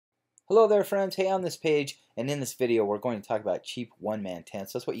Hello there friends, hey, on this page and in this video we're going to talk about cheap one-man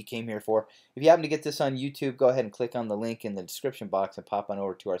tents. That's what you came here for. If you happen to get this on YouTube, go ahead and click on the link in the description box and pop on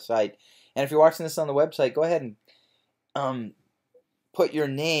over to our site. And if you're watching this on the website, go ahead and put your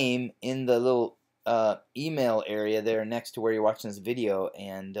name in the little email area there next to where you're watching this video,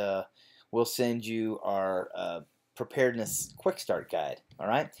 and we'll send you our preparedness quick start guide.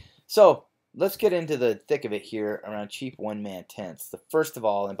 Alright, so let's get into the thick of it here around cheap one-man tents. The first of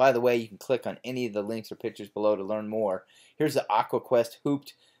all, and by the way, you can click on any of the links or pictures below to learn more. Here's the AquaQuest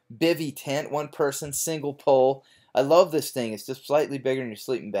hooped bivy tent, one person, single pole. I love this thing. It's just slightly bigger than your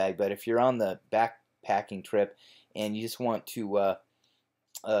sleeping bag, but if you're on the backpacking trip and you just want to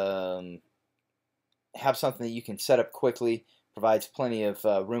have something that you can set up quickly, provides plenty of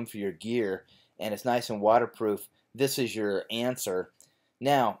room for your gear, and it's nice and waterproof, this is your answer.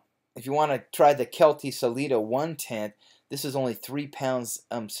 Now, if you want to try the Kelty Solita 1 tent, this is only 3 pounds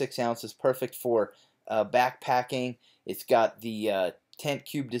 6 ounces, perfect for backpacking. It's got the tent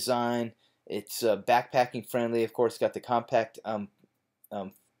cube design. It's backpacking friendly. Of course, it's got the compact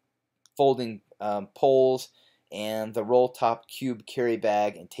folding poles and the roll top cube carry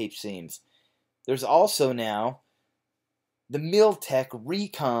bag and tape seams. There's also now the Miltech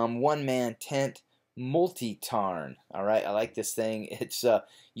Recom one-man tent multi-tarn. All right, I like this thing. It's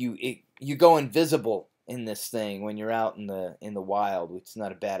you go invisible in this thing when you're out in the wild, which is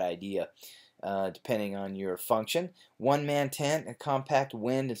not a bad idea, depending on your function. One-man tent, a compact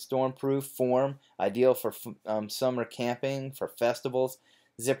wind and storm-proof form, ideal for summer camping, for festivals.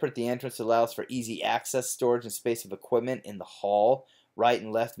 Zipper at the entrance allows for easy access, storage, and space of equipment in the hall. Right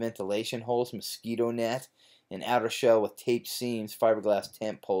and left ventilation holes, mosquito net, an outer shell with taped seams, fiberglass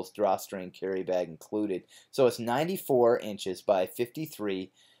tent poles, drawstring, carry bag included. So it's 94 inches by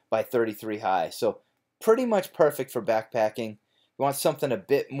 53 by 33 high. So pretty much perfect for backpacking. You want something a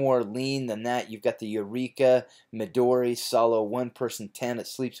bit more lean than that, you've got the Eureka Midori Solo one-person tent. It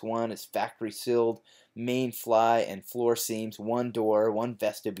sleeps one. It's factory sealed, main fly and floor seams, one door, one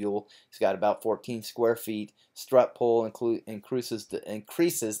vestibule. It's got about 14 square feet. Strut pole increases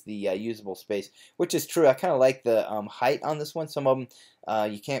the usable space, which is true. I kind of like the height on this one. Some of them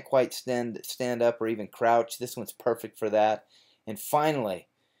you can't quite stand up or even crouch. This one's perfect for that. And finally,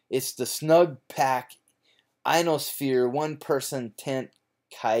 it's the Snug Pack Ionosphere one-person tent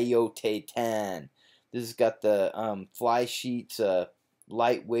Coyote 10. This has got the fly sheets,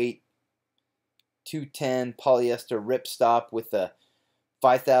 lightweight 210 polyester ripstop with a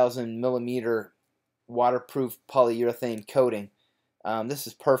 5,000 millimeter waterproof polyurethane coating. This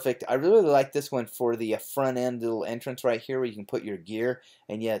is perfect. I really like this one for the front end little entrance right here where you can put your gear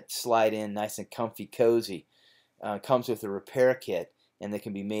and yet slide in nice and comfy, cozy. Comes with a repair kit and they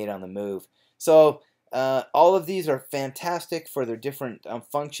can be made on the move. So all of these are fantastic for their different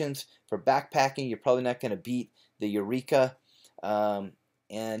functions. For backpacking, you're probably not going to beat the Eureka.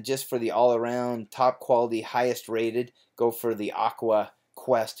 And just for the all-around, top quality, highest rated, go for the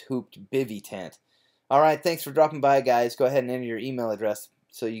AquaQuest hooped bivy tent. Alright, thanks for dropping by, guys. Go ahead and enter your email address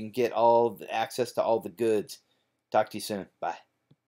so you can get all the access to all the goods. Talk to you soon. Bye.